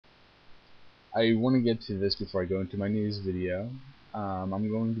I want to get to this before I go into my news video. I'm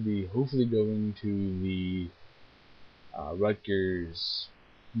going to be hopefully going to the Rutgers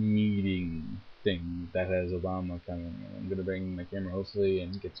meeting thing that has Obama coming. I'm going to bring my camera hopefully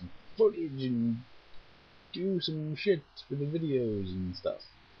and get some footage and do some shit for the videos and stuff.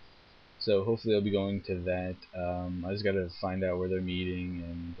 So hopefully I'll be going to that. I just gotta find out where they're meeting,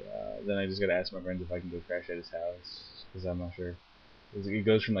 and then I just gotta ask my friends if I can go crash at his house, because I'm not sure. It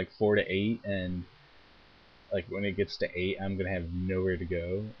goes from like 4 to 8, and like when it gets to 8, I'm gonna have nowhere to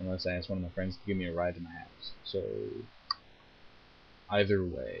go unless I ask one of my friends to give me a ride to my house. So either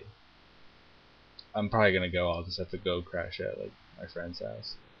way, I'm probably gonna go. I'll just have to go crash at like my friend's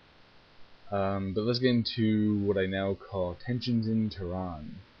house. But let's get into what I now call tensions in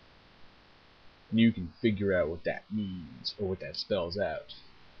Tehran. And you can figure out what that means or what that spells out.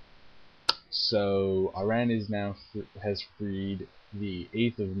 So Iran is now has freed the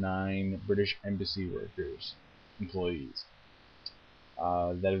 8th of 9 British embassy workers, employees,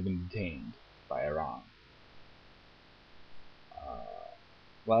 that have been detained by Iran.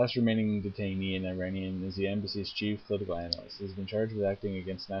 Last remaining detainee, an Iranian, is the embassy's chief political analyst. He has been charged with acting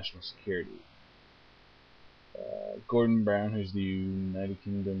against national security. Gordon Brown, who's the United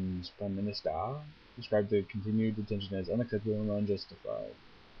Kingdom's Prime Minister, described the continued detention as unacceptable and unjustified.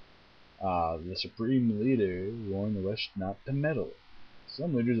 The Supreme Leader warned the West not to meddle.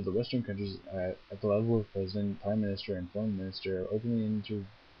 Some leaders of the Western countries at the level of President, Prime Minister, and Foreign Minister openly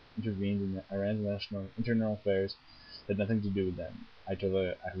intervened in Iran's internal affairs that had nothing to do with them.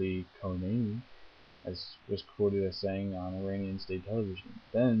 Ayatollah Ali Khamenei was quoted as saying on Iranian state television.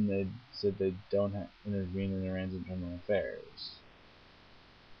 Then they said they don't intervene in Iran's internal affairs.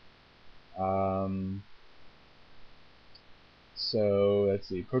 So let's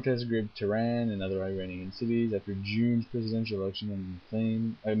see. Protests gripped Tehran and other Iranian cities after June's presidential election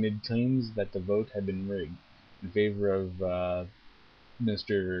amid claims that the vote had been rigged in favor of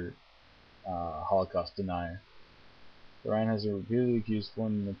Mr. Holocaust denier. Iran has repeatedly accused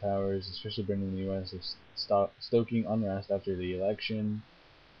foreign powers, especially Britain and the U.S., of stoking unrest after the election.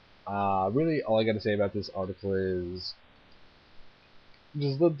 Really, all I gotta say about this article is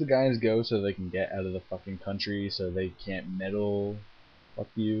just let the guys go so they can get out of the fucking country so they can't meddle. Fuck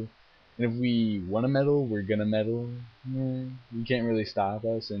you. And if we want to meddle, we're gonna meddle. You can't really stop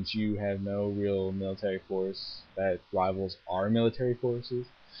us since you have no real military force that rivals our military forces.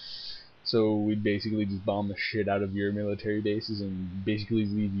 So we'd basically just bomb the shit out of your military bases and basically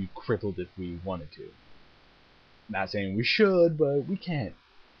leave you crippled if we wanted to. Not saying we should, but we can't.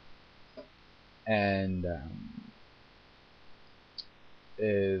 And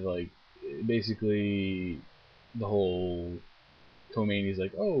like basically the whole Khomeini's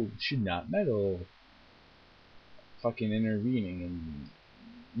like, oh, should not meddle, fucking intervening, and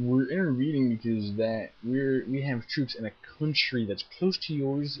we're intervening because we have troops in a country that's close to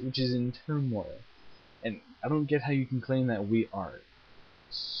yours, which is in turmoil. And I don't get how you can claim that we are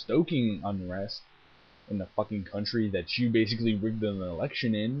stoking unrest in the fucking country that you basically rigged an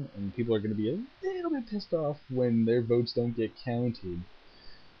election in, and people are going to be a little bit pissed off when their votes don't get counted.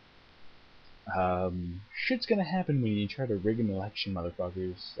 Shit's gonna happen when you try to rig an election,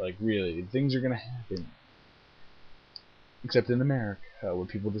 motherfuckers. Like, really, things are gonna happen. Except in America, where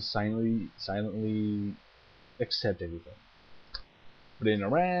people just silently accept everything. But in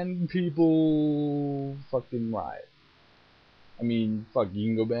Iran, people fucking riot. I mean, fuck, you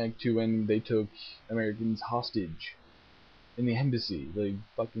can go back to when they took Americans hostage in the embassy. Like,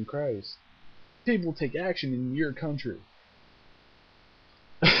 fucking Christ. People take action in your country.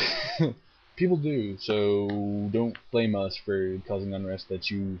 People do, so don't blame us for causing unrest that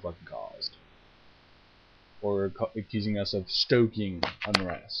you fucking caused. Or accusing us of stoking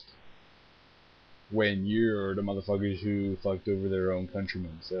unrest. When you're the motherfuckers who fucked over their own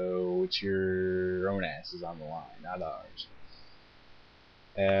countrymen, so it's your own asses on the line, not ours.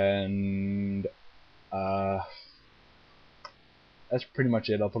 And that's pretty much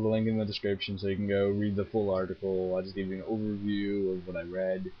it. I'll put a link in the description so you can go read the full article. I'll just give you an overview of what I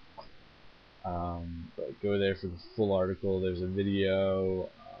read. But go there for the full article. There's a video,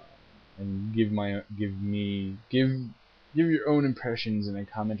 and give your own impressions in a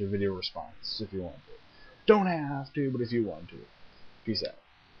comment or video response if you want to. Don't have to, but if you want to. Peace out.